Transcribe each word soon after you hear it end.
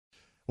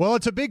Well,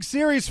 it's a big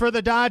series for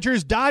the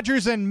Dodgers.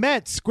 Dodgers and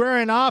Mets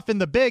squaring off in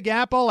the Big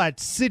Apple at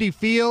Citi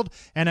Field.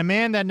 And a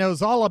man that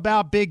knows all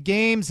about big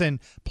games and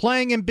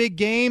playing in big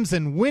games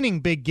and winning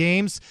big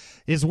games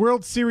is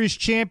World Series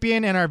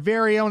champion and our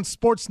very own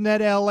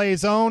Sportsnet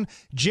LA's own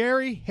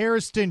Jerry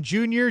Hairston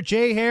Jr.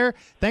 Jay Hair,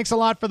 thanks a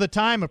lot for the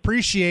time.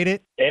 Appreciate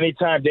it.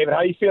 Anytime, David.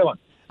 How you feeling?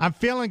 I'm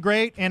feeling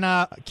great, and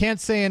can't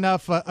say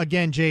enough,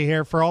 again, Jay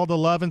Hair, for all the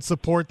love and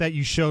support that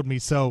you showed me.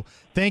 So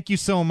thank you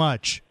so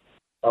much.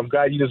 I'm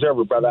glad you deserve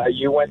it, brother.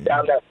 You went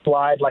down that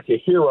slide like a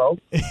hero.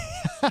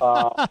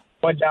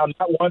 Went down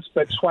not once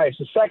but twice.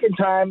 The second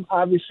time,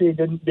 obviously, it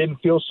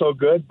didn't feel so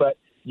good, but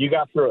you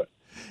got through it.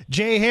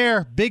 Jay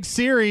Hair, big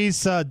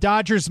series,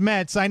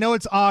 Dodgers-Mets. I know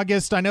it's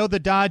August. I know the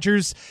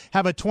Dodgers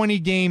have a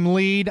 20-game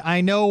lead. I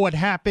know what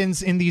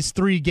happens in these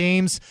 3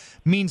 games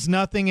means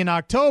nothing in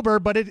October,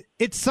 but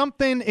it's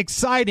something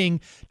exciting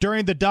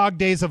during the dog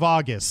days of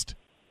August.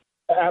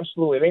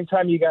 Absolutely.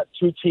 Anytime you got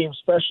 2 teams,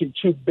 especially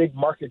 2 big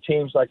market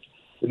teams like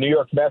the New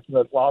York Mets and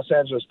the Los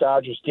Angeles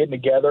Dodgers getting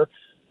together,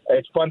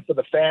 it's fun for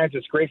the fans.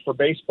 It's great for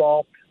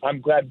baseball. I'm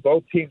glad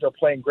both teams are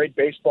playing great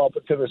baseball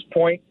up to this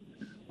point.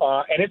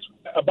 And it's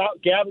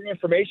about gathering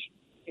information.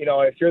 You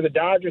know, if you're the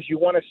Dodgers, you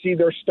want to see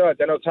their studs.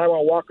 I know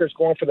Taijuan Walker's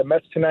going for the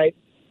Mets tonight.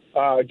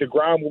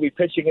 DeGrom will be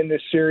pitching in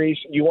this series.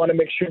 You want to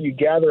make sure you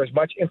gather as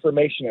much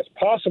information as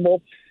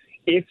possible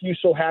if you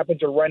so happen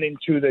to run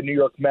into the New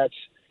York Mets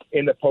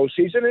in the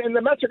postseason. And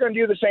the Mets are going to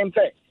do the same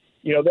thing.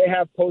 You know, they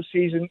have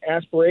postseason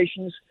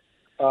aspirations.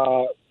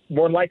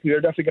 More than likely, they're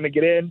definitely going to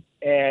get in,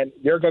 and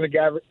they're going to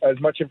gather as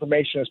much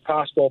information as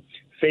possible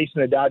facing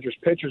the Dodgers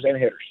pitchers and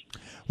hitters.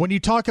 When you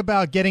talk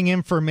about getting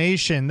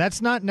information, that's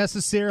not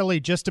necessarily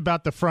just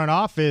about the front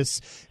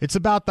office. It's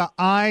about the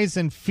eyes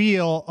and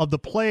feel of the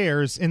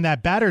players in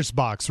that batter's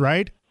box,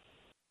 right?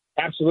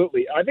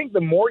 Absolutely. I think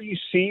the more you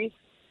see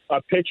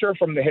a pitcher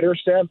from the hitter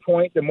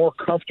standpoint, the more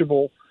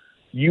comfortable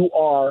you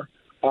are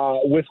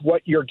with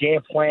what your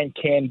game plan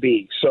can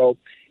be. So,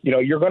 you know,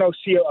 you're going to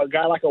see a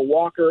guy like a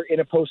Walker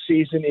in a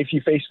postseason. If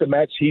you face the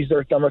Mets, he's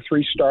their number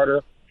 3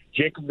 starter.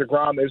 Jacob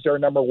deGrom is their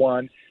number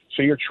 1.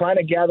 So you're trying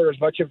to gather as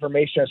much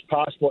information as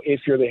possible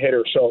if you're the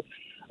hitter. So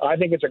I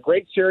think it's a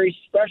great series,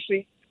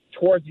 especially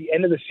towards the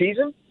end of the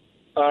season,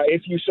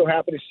 if you so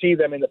happen to see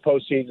them in the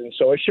postseason.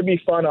 So it should be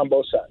fun on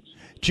both sides.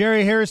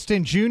 Jerry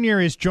Hairston Jr.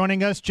 is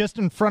joining us just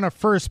in front of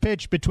first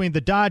pitch between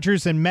the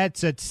Dodgers and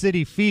Mets at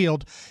Citi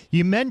Field.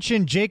 You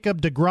mentioned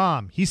Jacob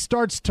deGrom. He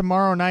starts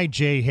tomorrow night,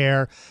 Jay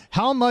Hair.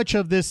 How much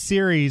of this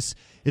series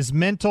is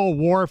mental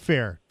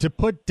warfare to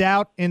put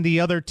doubt in the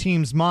other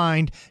team's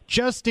mind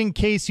just in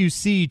case you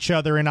see each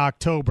other in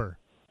October?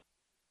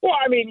 Well,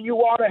 I mean, you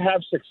want to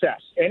have success.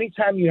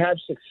 Anytime you have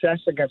success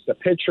against a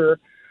pitcher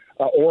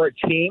or a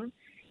team,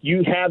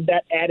 you have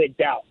that added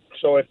doubt.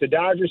 So if the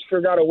Dodgers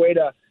figure out a way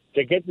to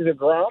get to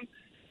deGrom,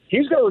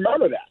 he's going to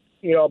remember that.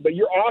 You know, but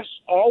you're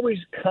always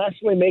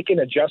constantly making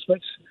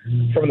adjustments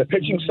from the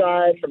pitching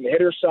side, from the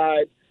hitter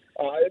side.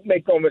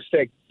 Make no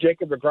mistake,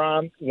 Jacob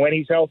deGrom, when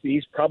he's healthy,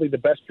 he's probably the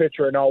best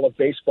pitcher in all of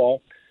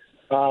baseball.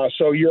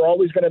 So you're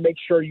always going to make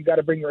sure you got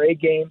to bring your A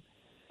game,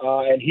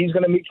 and he's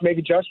going to make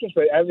adjustments.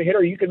 But as a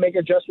hitter, you can make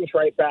adjustments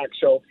right back.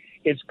 So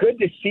it's good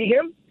to see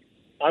him.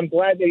 I'm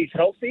glad that he's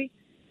healthy.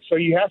 So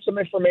you have some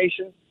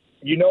information.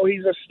 You know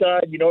he's a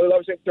stud. You know he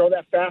loves to throw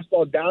that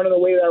fastball down in the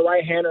way of that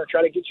right-hander and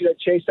try to get you to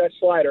chase that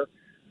slider.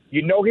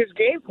 You know his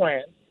game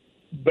plan.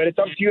 But it's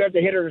up to you as a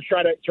hitter to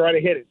try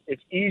to hit it.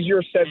 It's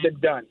easier said than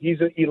done.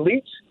 He's an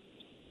elite,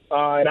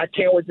 and I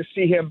can't wait to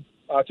see him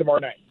tomorrow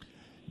night.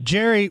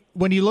 Jerry,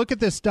 when you look at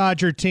this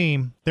Dodger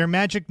team, their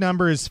magic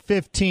number is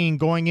 15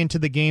 going into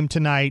the game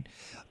tonight.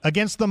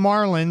 Against the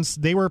Marlins,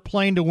 they were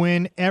playing to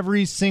win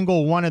every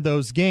single one of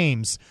those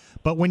games.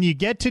 But when you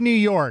get to New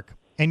York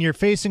and you're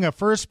facing a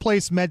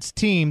first-place Mets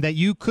team that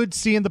you could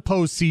see in the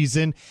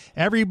postseason,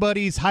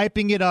 everybody's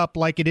hyping it up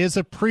like it is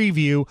a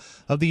preview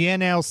of the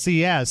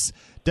NLCS.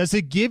 Does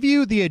it give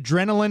you the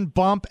adrenaline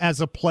bump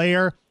as a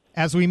player,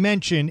 as we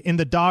mentioned, in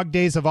the dog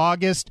days of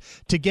August,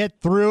 to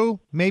get through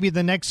maybe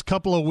the next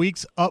couple of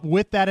weeks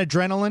with that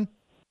adrenaline?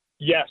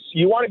 Yes.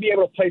 You want to be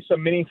able to play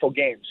some meaningful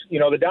games. You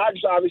know, the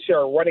Dodgers obviously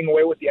are running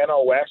away with the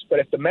NL West, but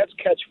if the Mets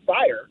catch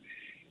fire,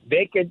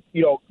 they could,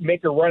 you know,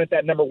 make a run at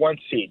that number 1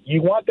 seed.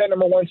 You want that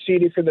number 1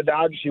 seed if you're the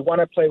Dodgers. You want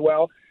to play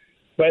well.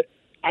 But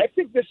I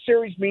think this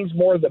series means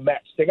more to the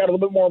Mets. They got a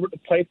little bit more to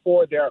play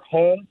for. They're at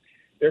home.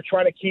 They're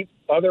trying to keep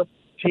other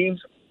teams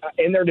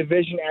in their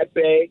division at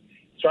bay.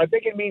 So I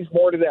think it means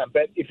more to them.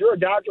 But if you're a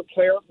Dodger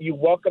player, you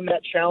welcome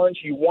that challenge.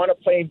 You want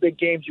to play in big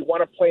games. You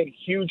want to play in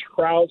huge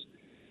crowds.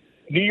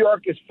 New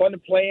York is fun to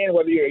play in,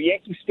 whether you're at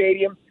Yankee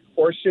Stadium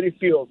or Citi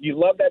Field. You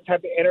love that type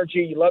of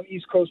energy. You love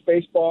East Coast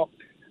baseball.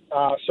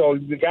 So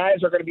the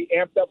guys are going to be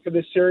amped up for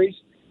this series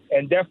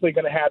and definitely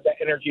going to have that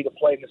energy to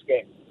play in this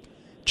game.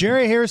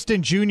 Jerry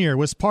Hairston Jr.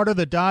 was part of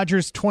the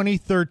Dodgers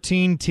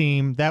 2013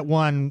 team that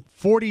won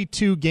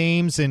 42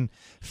 games in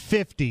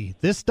 50.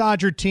 This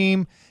Dodger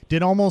team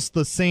did almost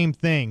the same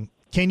thing.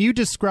 Can you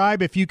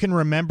describe, if you can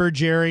remember,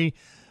 Jerry,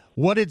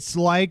 what it's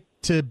like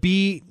to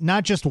be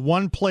not just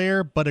one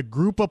player, but a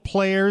group of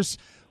players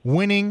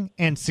winning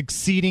and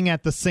succeeding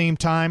at the same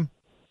time?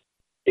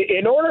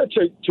 In order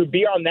to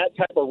be on that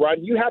type of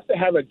run, you have to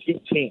have a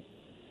deep team.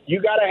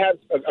 You got to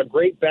have a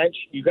great bench.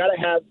 You got to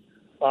have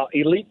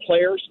elite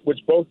players, which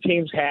both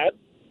teams had,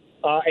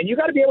 and you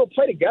got to be able to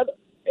play together.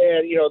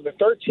 And the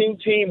 13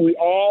 team, we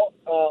all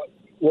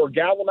were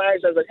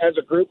galvanized as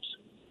a group,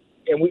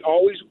 and we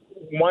always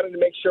wanted to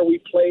make sure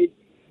we played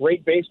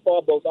great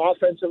baseball, both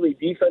offensively,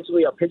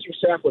 defensively. Our pitching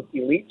staff was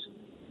elite,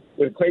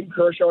 with Clayton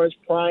Kershaw in his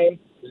prime,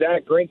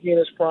 Zach Greinke in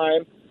his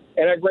prime,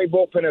 and a great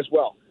bullpen as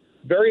well.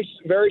 Very,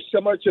 very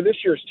similar to this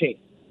year's team.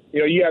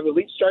 You have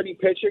elite starting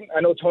pitching.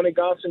 I know Tony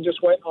Gonsolin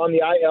just went on the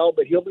IL,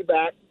 but he'll be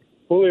back.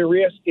 Julio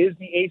Urias is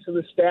the ace of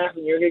the staff,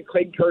 and you're going to get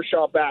Clayton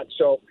Kershaw back.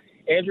 So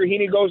Andrew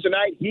Heaney goes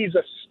tonight. He's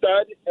a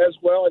stud as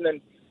well, and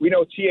then we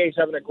know TA's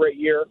having a great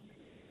year.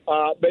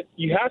 But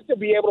you have to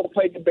be able to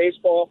play good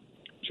baseball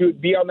to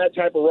be on that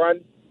type of run,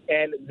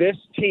 and this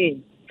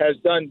team has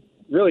done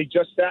really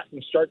just that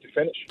from start to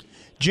finish.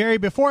 Jerry,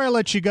 before I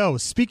let you go,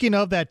 speaking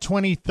of that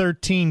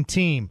 2013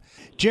 team,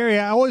 Jerry,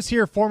 I always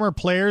hear former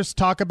players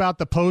talk about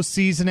the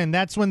postseason, and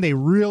that's when they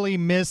really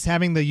miss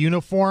having the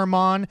uniform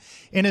on.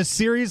 In a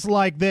series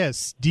like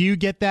this, do you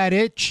get that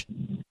itch?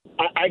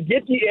 I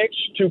get the itch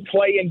to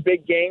play in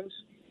big games.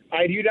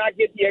 I do not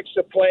get the itch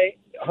to play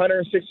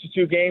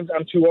 162 games.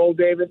 I'm too old,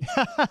 David.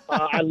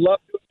 I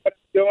love doing what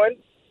I'm doing.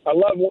 I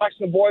love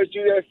watching the boys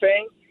do their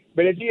thing.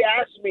 But if you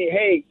ask me,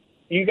 hey,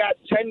 you got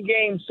 10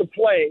 games to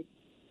play,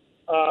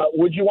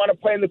 would you want to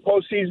play in the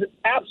postseason?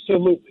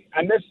 Absolutely.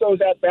 I miss those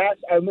at-bats.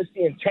 I miss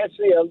the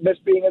intensity. I miss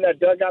being in that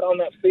dugout on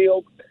that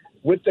field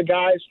with the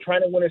guys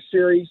trying to win a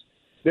series.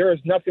 There is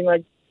nothing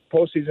like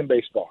postseason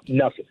baseball.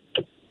 Nothing.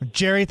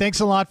 Jerry,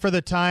 thanks a lot for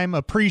the time.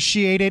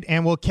 Appreciate it,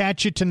 and we'll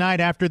catch you tonight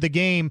after the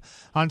game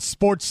on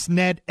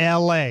Sportsnet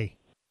LA.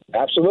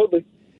 Absolutely.